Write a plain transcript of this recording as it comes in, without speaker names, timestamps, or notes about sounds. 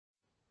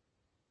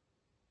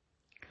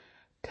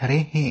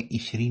Tarehe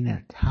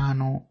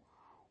 25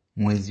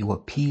 mwezi wa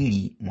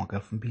pili mwaka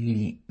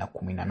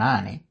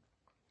 2018,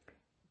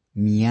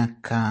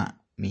 miaka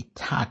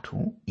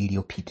mitatu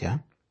iliyopita,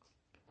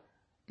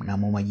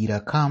 mnamo majira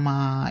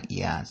kama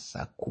ya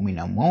saa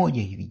 11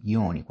 hivi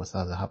jioni kwa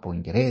saa za hapo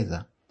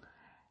Uingereza,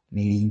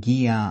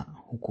 niliingia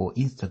huko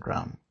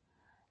Instagram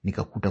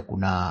nikakuta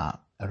kuna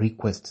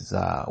request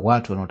za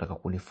watu wanaotaka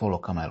kunifollow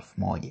kama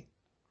 1000.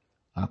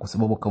 Kwa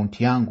sababu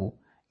akaunti yangu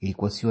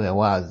ilikuwa sio ya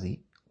wazi,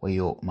 kwa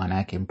hiyo maana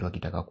yake mtu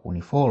akitaka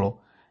kunifollow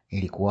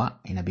ilikuwa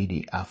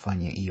inabidi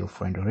afanye hiyo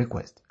friend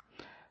request.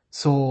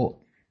 So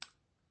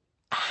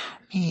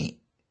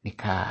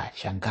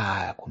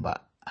nikashangaa kwamba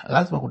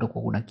lazima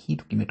kutakuwa kuna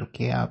kitu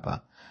kimetokea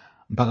hapa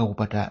mpaka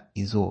kupata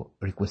hizo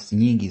request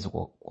nyingi hizo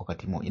kwa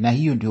wakati mmoja. Na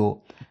hiyo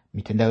ndio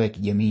mitandao ya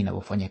kijamii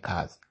inavyofanya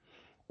kazi,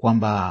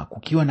 kwamba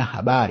kukiwa na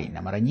habari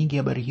na mara nyingi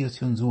habari hiyo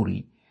sio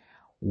nzuri,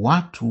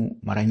 watu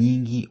mara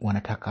nyingi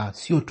wanataka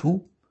sio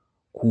tu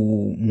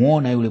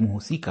kumuona yule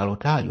mhusika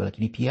alotajwa,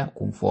 lakini pia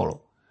kumfollow.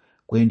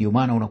 Kwa hiyo ndio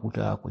maana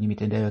unakuta kwenye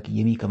mitandao ya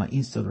kijamii kama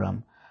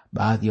Instagram,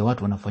 baadhi ya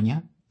watu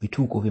wanafanya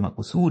vituko vya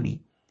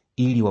makusudi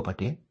ili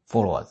wapate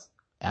followers.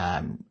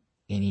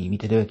 Yani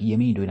mitandao ya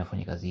kijamii ndio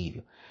inafanya kazi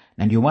hivyo.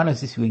 Na ndio maana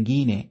sisi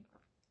wengine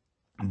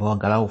ambao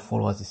angalau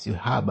followers sio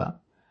haba,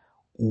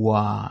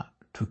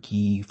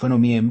 tukifano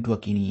mie mtu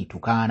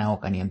akinitukana au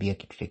akaniambia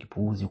kitu cha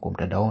kipuuzi huko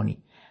mtandaoni,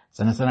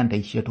 sana sana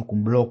nitaishia tu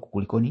kumblock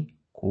kulikoni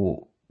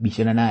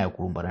kubishana naye au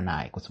kulumbana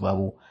naye, kwa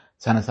sababu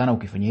sana sana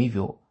ukifanya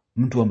hivyo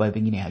mtu ambaye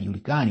pengine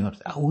hajulikani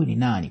watu huyu ni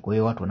nani, kwa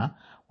hiyo watu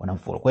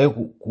wanamfollow. Kwa hiyo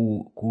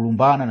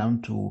kulumbana na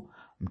mtu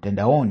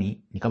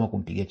mtandaoni ni kama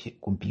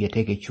kumpiga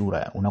teke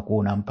chura, unakuwa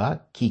unampa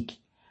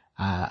kiki,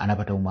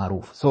 anapata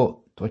umaarufu.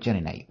 So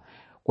tuachane na hiyo.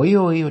 Kwa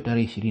hiyo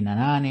tarehe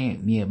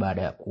 28 mie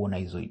baada ya kuona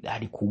hizo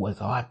idadi kubwa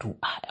za watu,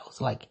 I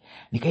was like,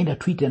 nikaenda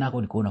Twitter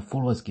nako nikaona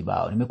followers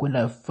kibao,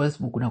 nimekwenda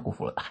Facebook nako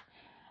follow.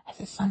 I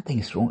said something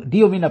is wrong.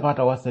 Ndio mimi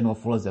napata wastani wa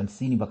followers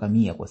 50 mpaka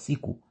 100 kwa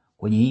siku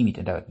kwenye hii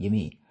mitandao ya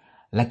kijamii,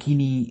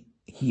 lakini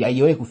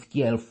haijawahi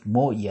kufikia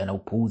 1000 na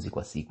upuuzi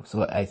kwa siku.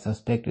 So I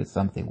suspected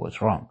something was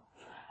wrong.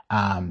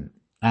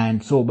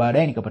 And so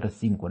baadaye nikapata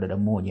simu kwa dada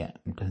mmoja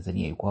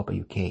Mtanzania yuko hapa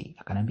UK,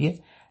 akanambia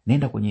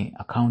nenda kwenye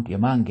account ya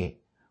Mange,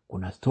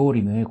 kuna story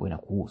imewekwa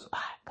inakuhusu.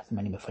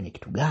 Akasema nimefanya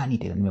kitu gani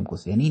tena,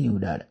 nimemkosea nini huyu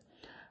dada?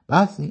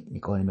 Basi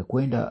nikawa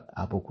nimekwenda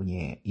hapo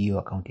kwenye hiyo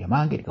account ya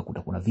Mange,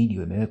 nikakuta kuna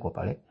video imewekwa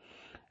pale.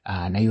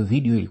 Na hiyo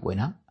video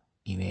ilikuwa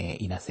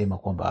inasema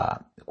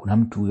kwamba kuna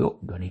mtu huyo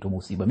ndio anaitwa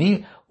Musiba.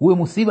 Mimi huyo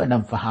Musiba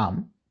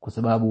namfahamu kwa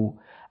sababu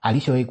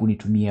alishawahi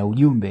kunitumia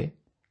ujumbe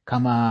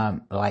kama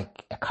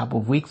like a couple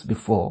of weeks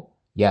before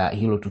ya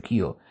hilo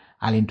tukio.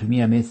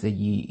 Alinitumia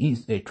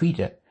message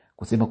Twitter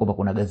kusema kwamba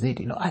kuna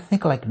gazeti. I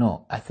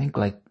think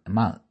like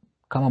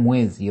kama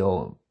mwezi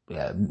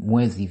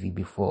hivi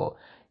before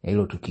ya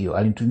hilo tukio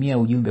alinitumia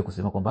ujumbe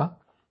kusema kwamba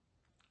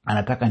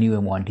anataka niwe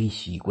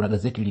mwandishi. Kuna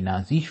gazeti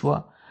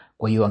linaanzishwa,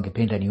 kwa hiyo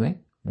angependa niwe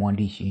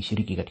mwandishi,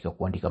 nishiriki katika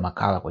kuandika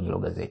makala kwenye hilo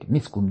gazeti. Mimi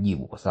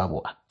sikumjibu kwa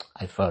sababu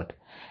I felt,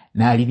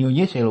 na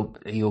alinionyesha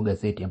hilo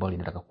gazeti ambalo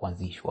linataka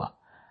kuanzishwa.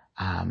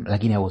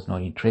 Lakini I was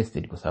not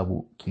interested kwa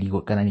sababu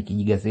kilikuwa ni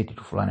kijigazeti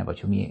tu fulani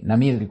ambacho mimi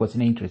nilikuwa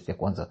sina interest ya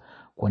kwanza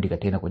kuandika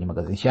tena kwenye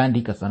magazeti.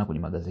 Nishaandika sana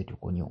kwenye magazeti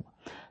huko nyuma.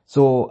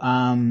 So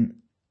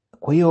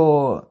kwa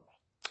hiyo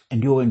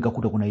ndio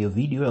nikakuta kuna hiyo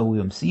video ya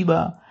huyo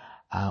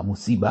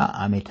Musiba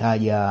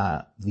ametaja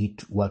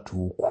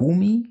watu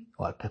 10,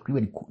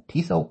 takriban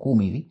 9 au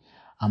 10 hivi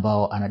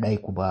ambao alidai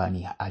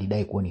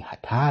kuwa ni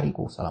hatari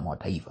kwa usalama wa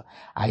taifa.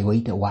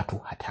 Aliwaita watu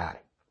hatari.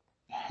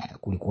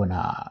 Kulikuwa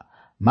na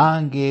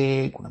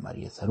Mange, kuna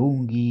Maria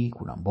Sarungi,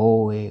 kuna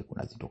Mbowe,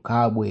 kuna Zitto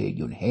Kabwe,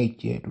 John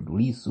Heche, Tundu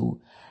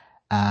Lissu,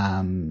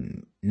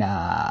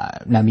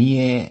 na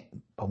mie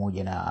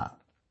pamoja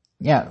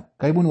na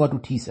karibuni watu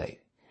 9 hivi.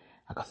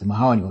 Akasema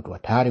hawa ni watu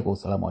hatari kwa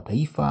usalama wa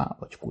taifa,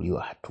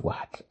 wachukuliwa hatua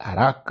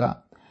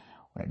haraka.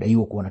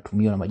 Wanadaiwa kuwa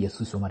wanatumiwa na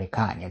majasusi wa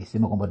Marekani.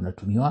 Alisema kwamba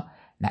tunatumiwa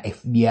na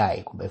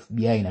FBI, kwamba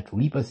FBI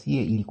inatulipa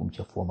sie ili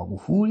kumchafua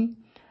Magufuli,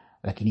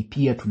 lakini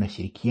pia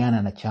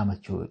tunashirikiana na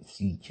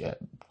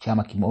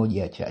chama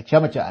kimoja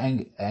cha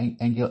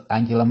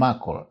Angela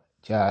Merkel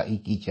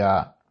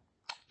cha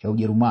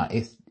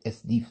Ujerumani,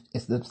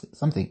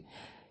 something,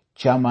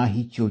 chama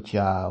hicho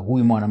cha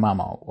huyu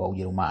mwanamama wa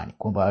Ujerumani,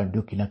 kwamba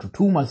ndio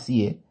kinatutuma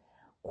sie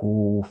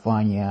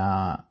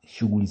kufanya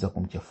shughuli za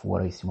kumchafua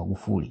Rais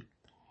Magufuli.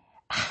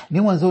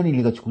 Mimi mwanzoni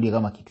nilikachukulia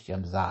kama kitu cha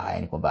mzaha,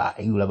 yani kwamba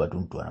yule labda tu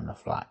mtu ana namna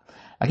fulani.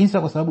 Lakini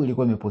sasa kwa sababu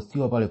ilikuwa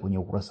imepostiwa pale kwenye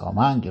ukurasa wa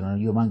Mange, na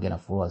unajua Mange ana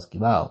followers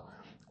kibao,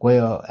 kwa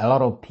hiyo a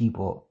lot of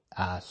people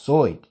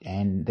saw it.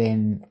 And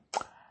then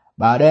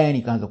baadaye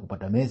nikaanza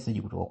kupata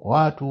message kutoka kwa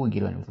watu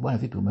wengine, wananiambia bwana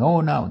vipi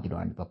umeona, wengine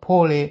wananipa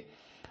pole.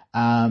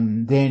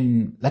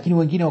 Lakini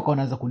wengine wakawa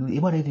wanaanza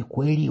kuniuliza bwana hivi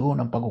kweli wewe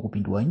una mpango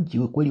kupindua nchi,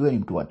 kweli wewe ni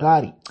mtu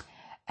hatari?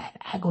 And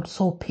I got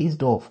so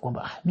pissed off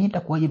kwamba mimi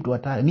nitakuwaje mtu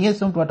hatari? Mimi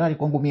sio mtu hatari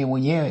kwangu mimi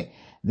mwenyewe,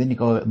 then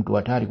nikawa mtu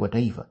hatari kwa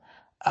taifa.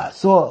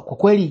 So kwa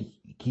kweli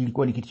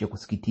kilikuwa ni kitu cha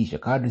kusikitisha.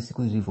 Kadri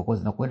siku zilivyokuwa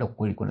zinakwenda, kwa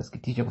kweli kuna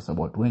sikitisha kwa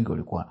sababu watu wengi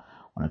walikuwa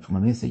wanatuma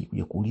message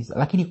kuja kuuliza.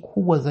 Lakini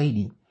kubwa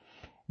zaidi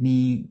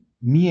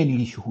mie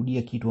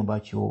nilishuhudia kitu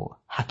ambacho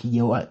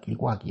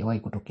kilikuwa hakijawahi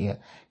kutokea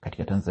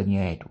katika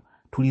Tanzania yetu.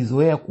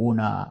 Tulizoea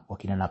kuona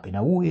wakina Nape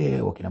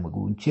Nnauye, wakina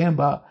Mwigulu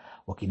Nchemba,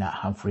 wakina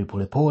Humphrey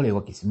Polepole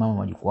wakisimama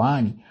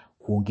majukwaani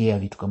kuongea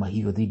vitu kama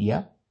hivyo dhidi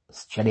ya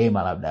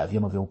Chadema, labda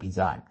vyama vya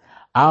upinzani,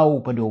 au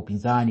upande wa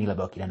upinzani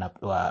labda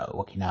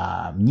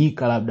wakina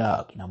Mnyika, labda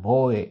wakina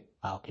Mbowe,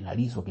 wakina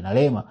Lissu, wakina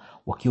Lema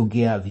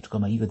wakiongea vitu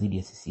kama hivyo dhidi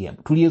ya CCM.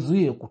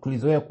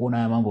 Tulizoea kuona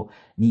haya mambo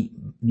ni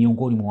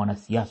miongoni mwa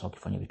wanasiasa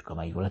wakifanya vitu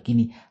kama hivyo,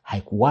 lakini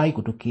haikuwahi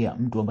kutokea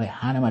mtu ambaye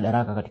hana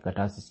madaraka katika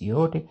taasisi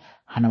yoyote,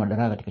 hana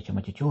madaraka katika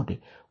chama chochote,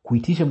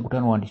 kuitisha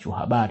mkutano wa waandishi wa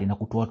habari na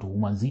kutoa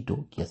tuhuma nzito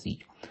kiasi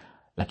hicho.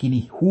 Lakini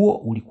huo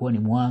ulikuwa ni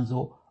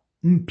mwanzo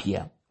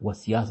mpya wa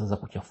siasa za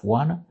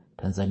kuchafuana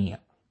Tanzania.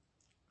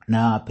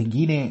 Na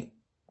pengine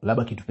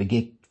labda kitu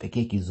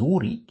pekee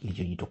kizuri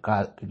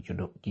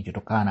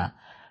kilichotokana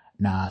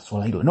na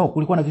swala hilo.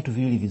 Kulikuwa na vitu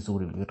viwili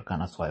vizuri vilivyotokana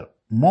na swala hilo.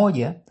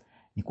 Mmoja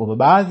ni kwamba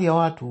baadhi ya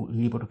watu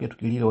lilipotokea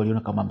tukio lile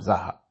waliona kama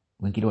mzaha.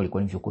 Wengine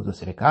walikuwa ni viongozi wa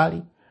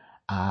serikali,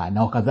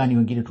 na wakadhani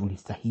wengine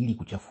tulistahili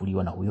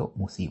kuchafuliwa na huyo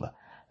Musiba.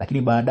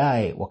 Lakini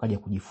baadaye wakaja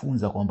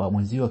kujifunza kwamba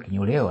mwenzio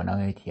akinyolewa na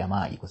wewe tia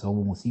maji, kwa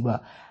sababu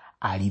Musiba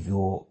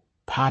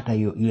alivyopata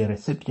ile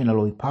reception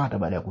aliyoipata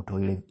baada ya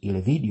kutoa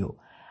ile video,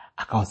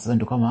 akawa sasa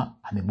ndio kama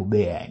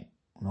amebobea, yani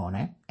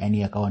unaona,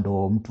 yani akawa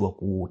ndo mtu wa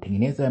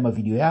kutengeneza ya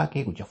video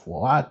yake kuchafua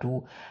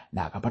watu,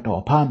 na akapata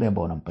wapambe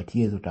ambao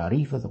wanampatia hizo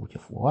taarifa za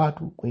kuchafua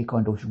watu. Kwa hiyo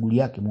ikawa ndo shughuli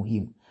yake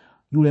muhimu.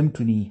 Yule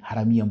mtu ni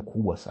haramia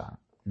mkubwa sana,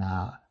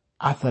 na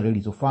athari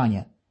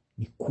alizofanya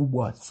ni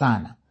kubwa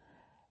sana.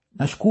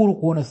 Nashukuru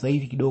kuona sasa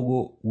hivi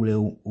kidogo ule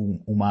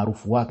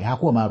umaarufu wake,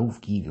 hakuwa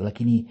maarufu hivyo,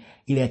 lakini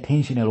ile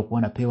attention aliyokuwa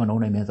anapewa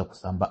naona imeanza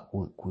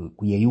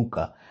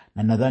kuyeyuka,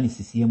 na nadhani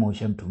CCM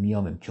wameshamtumia,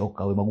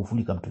 wamemchoka. Wewe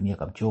Magufuli kamtumia,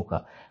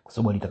 kamchoka, kwa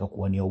sababu alitaka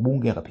kuwania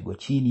ubunge akapigwa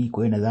chini.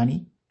 Kwa hiyo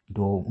nadhani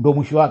ndo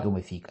mwisho wake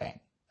umefika, yani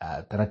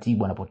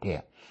taratibu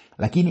anapotea,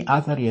 lakini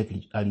athari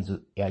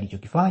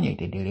alichokifanya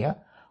itaendelea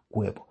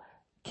kuwepo.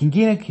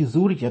 Kingine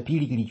kizuri cha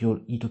pili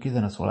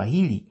kilichojitokeza na swala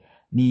hili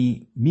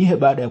ni mie,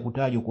 baada ya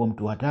kutajwa kuwa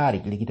mtu hatari,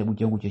 kile kitabu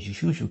changu cha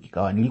Shishushu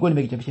nilikuwa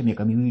nimekichapisha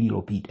miaka 2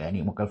 iliyopita,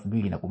 yani mwaka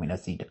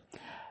 2016.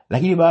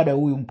 Lakini baada ya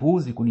huyu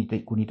mpuuzi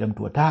kunita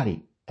mtu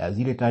hatari,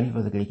 zile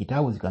taarifa za kile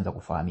kitabu zikaanza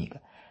kufahamika.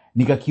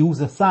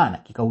 Nikakiuza sana,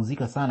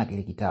 kikauzika sana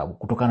kile kitabu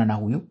kutokana na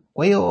huyu.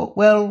 Kwa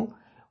hiyo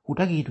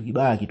hutaki kitu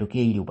kibaya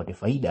kitokee ili upate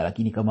faida,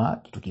 lakini kama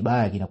kitu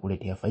kibaya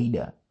kinakuletea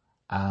faida,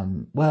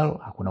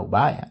 hakuna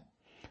ubaya.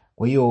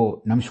 Kwa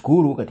hiyo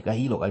namshukuru katika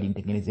hilo,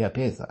 alinitengenezea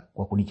pesa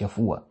kwa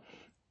kunichafua.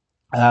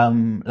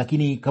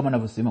 Lakini kama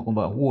ninavyosema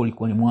kwamba huo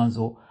ulikuwa ni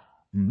mwanzo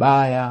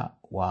mbaya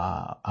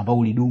ambao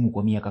ulidumu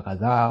kwa miaka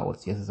kadhaa wa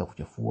siasa za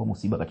kuchafua.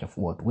 Musiba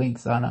kachafua watu wengi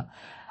sana.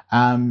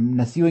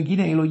 Na si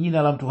wengine, hilo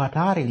jina la mtu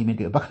hatari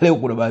limeendelea mpaka leo.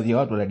 Kuna baadhi ya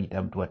watu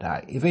wananiita mtu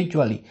hatari.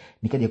 Eventually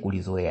nikaja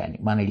kulizoea, yani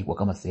maana ilikuwa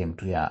kama sehemu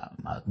tu ya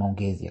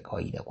maongezi ya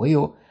kawaida. Kwa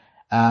hiyo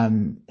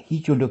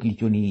hicho ndio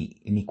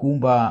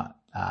kilichonikumba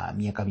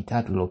miaka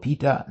 3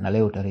 iliyopita, na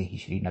leo tarehe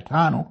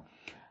 25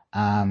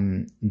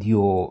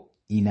 ndio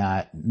ni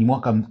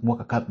miaka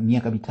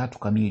 3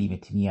 kamili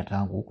imetimia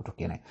tangu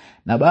kutokea.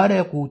 Na baada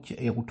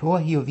ya kutoa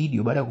hiyo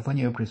video, baada ya kufanya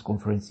hiyo press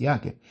conference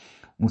yake,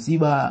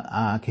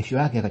 Musiba kesho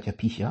yake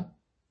akachapisha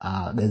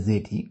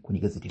gazeti, kwenye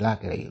gazeti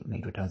lake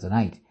linaloitwa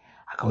Tanzanite,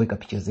 akaweka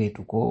picha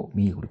zetu. Kwa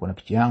mimi kulikuwa na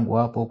picha yangu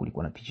hapo,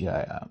 kulikuwa na picha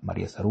ya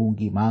Maria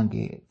Sarungi,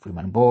 Mange,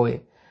 Freeman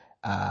Mbowe,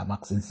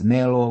 Maxence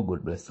Melo,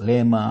 God Bless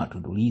Lema,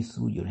 Tundu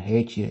Lissu, John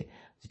Heche,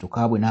 Zitto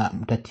Kabwe na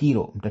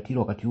Mtatiro.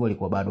 Wakati huo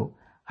alikuwa bado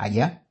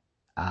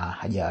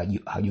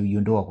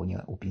hajaiondoa kwenye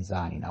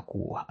upinzani na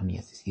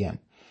kuhamia CCM.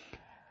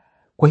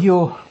 Kwa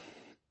hiyo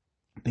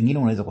pengine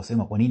unaweza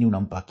kusema, kwa nini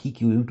unampa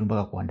kiki huyu mtu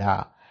mpaka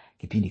kuandaa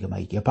kipindi kama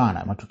hiki?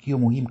 Hapana, matukio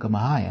muhimu kama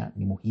haya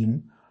ni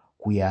muhimu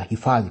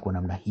kuyahifadhi kwa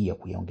namna hii ya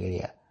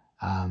kuyaongelea.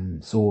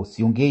 So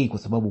siongei kwa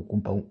sababu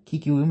kumpa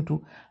kiki huyu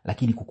mtu,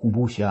 lakini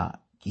kukumbusha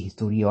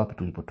kihistoria wapi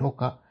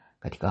tulipotoka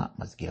katika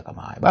mazingira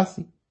kama haya.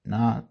 Basi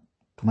na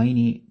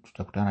tumaini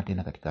tutakutana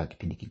tena katika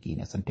kipindi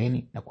kingine.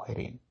 Asanteni na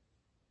kwaherini.